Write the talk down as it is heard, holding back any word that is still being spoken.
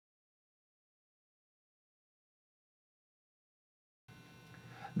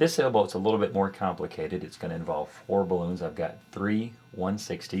This sailboat's a little bit more complicated. It's going to involve 4 balloons. I've got 3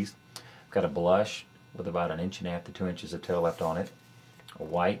 160s. I've got a blush with about 1.5 inches to 2 inches of tail left on it, a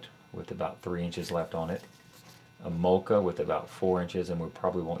white with about 3 inches left on it, a mocha with about 4 inches, and we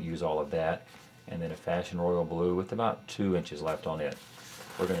probably won't use all of that, and then a fashion royal blue with about 2 inches left on it.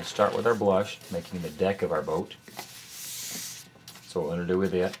 We're going to start with our blush, making the deck of our boat. So what we're going to do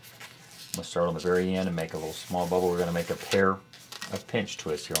with it, I'm going to start on the very end and make a little small bubble. We're going to make a pair of pinch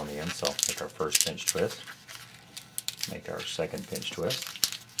twists here on the end. So make our first pinch twist, make our second pinch twist,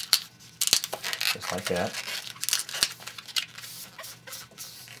 just like that.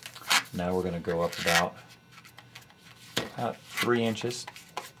 Now we're going to go up about 3 inches,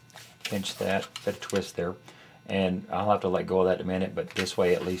 pinch that twist there, and I'll have to let go of that in a minute, but this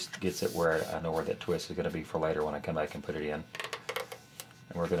way at least gets it where I know where that twist is going to be for later when I come back and put it in.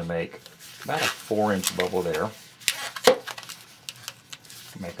 And we're going to make about a 4-inch bubble there.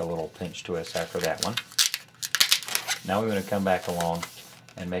 Make a little pinch twist after that one. Now we're going to come back along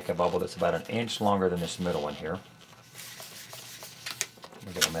and make a bubble that's about 1 inch longer than this middle one here.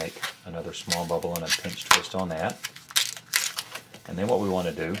 We're going to make another small bubble and a pinch twist on that. And then what we want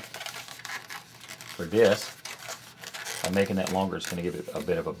to do for this, by making that longer, it's going to give it a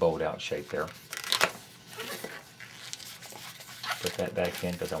bit of a bowed out shape there. Put that back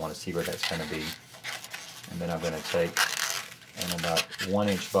in because I want to see where that's going to be. And then I'm going to take an about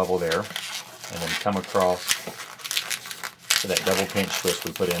 1-inch bubble there and then come across to that double pinch twist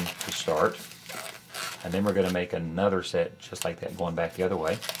we put in to start. And then we're going to make another set just like that going back the other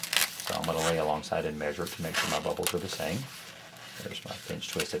way. So I'm going to lay alongside and measure it to make sure my bubbles are the same. There's my pinch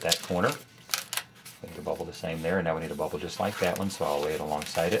twist at that corner. We need a bubble the same there, and now we need a bubble just like that one, so I'll lay it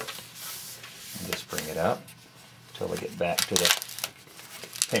alongside it and just bring it up until we get back to the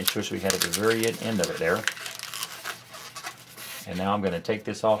pinch twist we had at the very end of it there. And now I'm going to take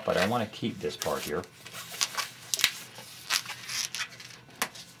this off, but I want to keep this part here.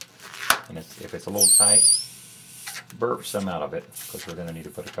 And if it's a little tight, burp some out of it, because we're going to need to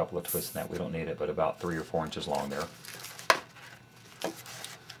put a couple of twists in that. We don't need it, but about 3 or 4 inches long there.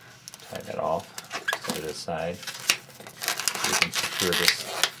 Tie that off, set it aside. We can secure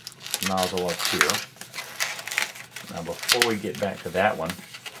this nozzle up here. Now before we get back to that one,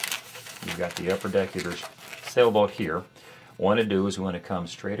 we've got the upper deck of your sailboat here. What we want to do is we want to come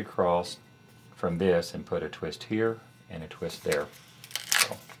straight across from this and put a twist here and a twist there.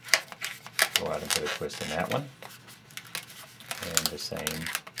 So go out and put a twist in that one, and the same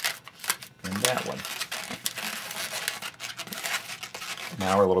in that one.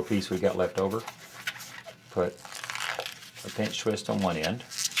 Now our little piece we got left over, put a pinch twist on one end,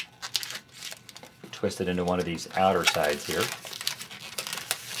 twist it into one of these outer sides here,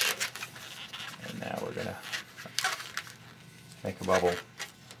 and now we're going to make a bubble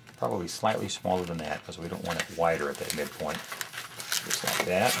probably slightly smaller than that because we don't want it wider at that midpoint, just like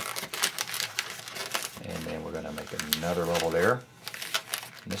that. And then we're going to make another bubble there.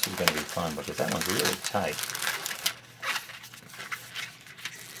 And this is going to be fun because that one's really tight.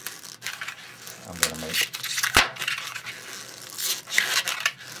 I'm going to make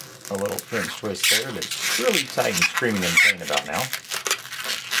a little pinch twist there that's really tight and screaming in pain about now.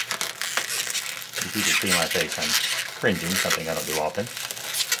 If you can see my face, I'm cringing, something I don't do often.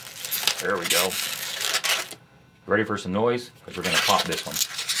 There we go. Ready for some noise? Because we're going to pop this one.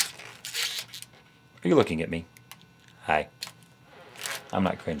 Are you looking at me? Hi. I'm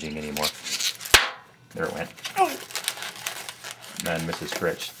not cringing anymore. There it went. And Mrs.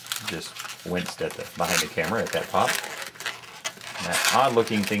 Stretch just winced at behind the camera at that pop. And that odd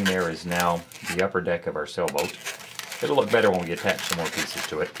looking thing there is now the upper deck of our sailboat. It'll look better when we attach some more pieces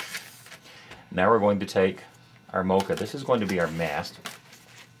to it. Now we're going to take our mocha. This is going to be our mast.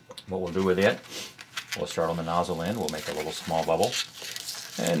 What we'll do with it, we'll start on the nozzle end. We'll make a little small bubble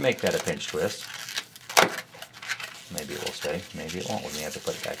and make that a pinch twist. Maybe it will stay, maybe it won't. We may have to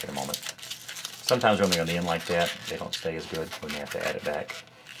put it back in a moment. Sometimes when they're on the end like that, they don't stay as good. We may have to add it back.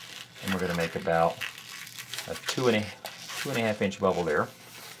 And we're going to make about a 2.5 inch bubble there.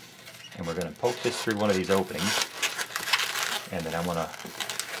 And we're going to poke this through one of these openings. And then I'm going to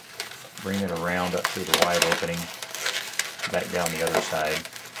bring it around up through the wide opening, back down the other side.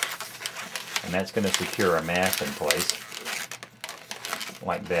 And that's going to secure our mast in place,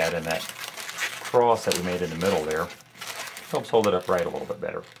 like that. And that cross that we made in the middle there helps hold it upright a little bit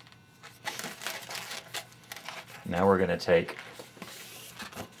better. Now we're going to take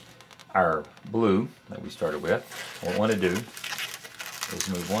our blue that we started with. What we want to do is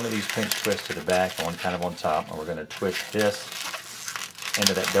move one of these pinch twists to the back, one kind of on top, and we're going to twist this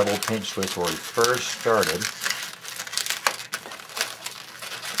into that double pinch twist where we first started.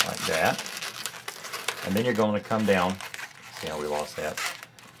 that. And then you're going to come down, see how we lost that,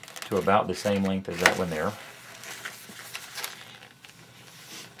 to about the same length as that one there.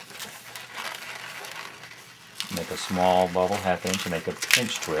 Make a small bubble, 1/2 inch, and make a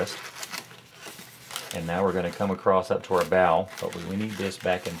pinch twist. And now we're going to come across up to our bow, but we need this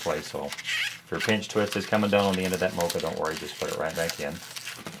back in place. So if your pinch twist is coming down on the end of that mocha, don't worry, just put it right back in.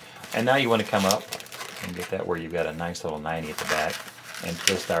 And now you want to come up and get that where you've got a nice little 90 at the back, and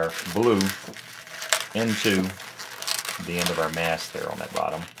twist our blue into the end of our mast there on that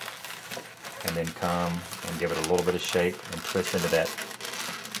bottom. And then come and give it a little bit of shape and twist into that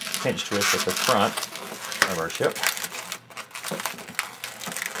pinch twist at the front of our ship.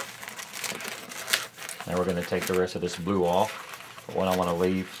 Now we're going to take the rest of this blue off, but what I want to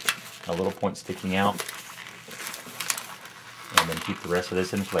leave a little point sticking out, and then keep the rest of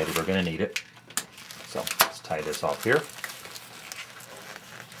this inflated. We're going to need it. So let's tie this off here.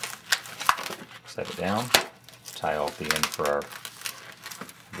 Set it down. Tie off the end for our,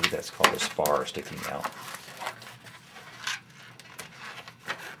 I believe that's called a spar sticking out.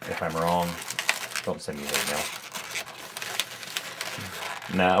 If I'm wrong, don't send me an email.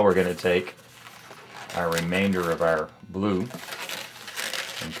 Now we're going to take our remainder of our blue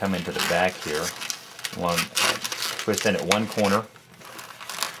and come into the back here. Twist in at one corner,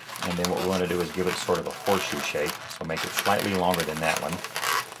 and then what we want to do is give it sort of a horseshoe shape. So make it slightly longer than that one.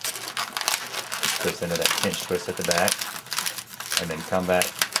 Twist into that pinch twist at the back, and then come back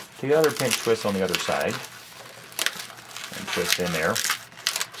to the other pinch twist on the other side, and twist in there.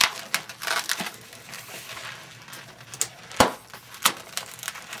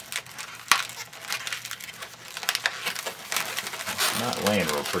 Not laying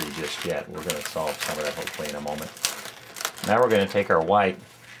real pretty just yet. We're going to solve some of that hopefully in a moment. Now we're going to take our white.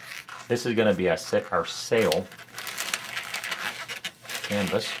 This is going to be our sail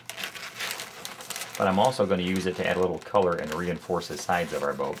canvas, but I'm also going to use it to add a little color and reinforce the sides of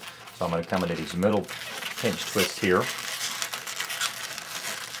our boat. So I'm going to come into these middle pinch twists here,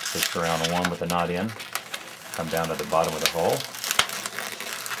 twist around the one with the knot in, come down to the bottom of the hull,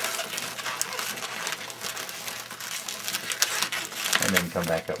 and then come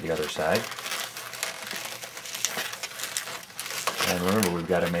back up the other side. And remember, we've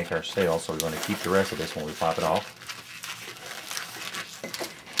got to make our sail, so we want to keep the rest of this when we pop it off.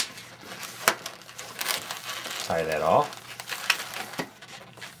 Tie that off.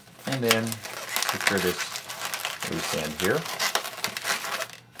 And then secure this loose end here.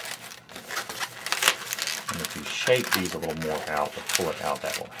 And if you shape these a little more out, or pull it out,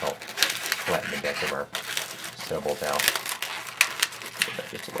 that will help flatten the deck of our sailboat out. So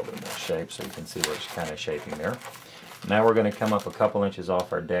that gets a little bit more shape so you can see where it's kind of shaping there. Now we're going to come up a couple inches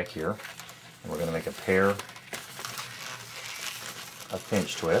off our deck here, and we're going to make a pair of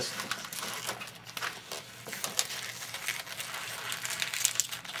pinch twists.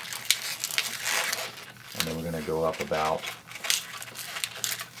 And then we're going to go up about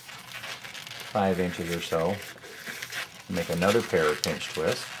 5 inches or so, make another pair of pinch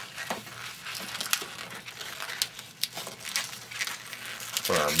twists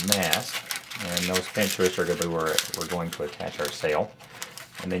for our mast. And those pinch twists are going to be where we're going to attach our sail.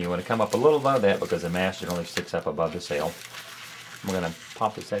 And then you want to come up a little above that because the mast generally sticks up above the sail. We're going to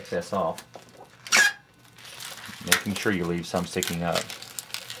pop this excess off, making sure you leave some sticking up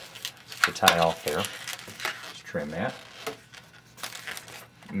to tie off there. Just trim that.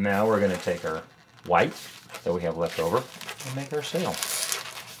 Now we're going to take our white that we have left over and make our sail.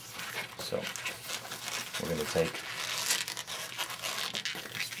 So we're going to take,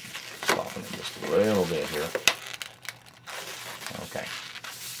 soften it just a little bit here. Okay.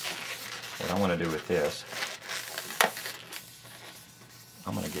 What I want to do with this,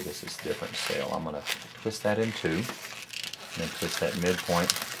 I'm going to give this different sail. I'm going to twist that in two, and then twist that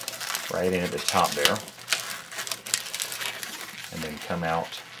midpoint right in at the top there, and then come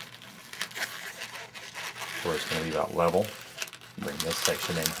out where it's going to be about level. Bring this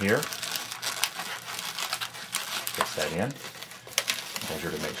section in here, twist that in,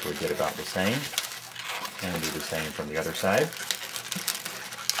 measure to make sure we get about the same, and do the same from the other side.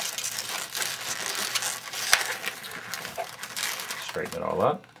 Straighten it all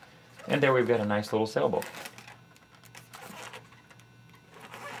up, and there we've got a nice little sailboat.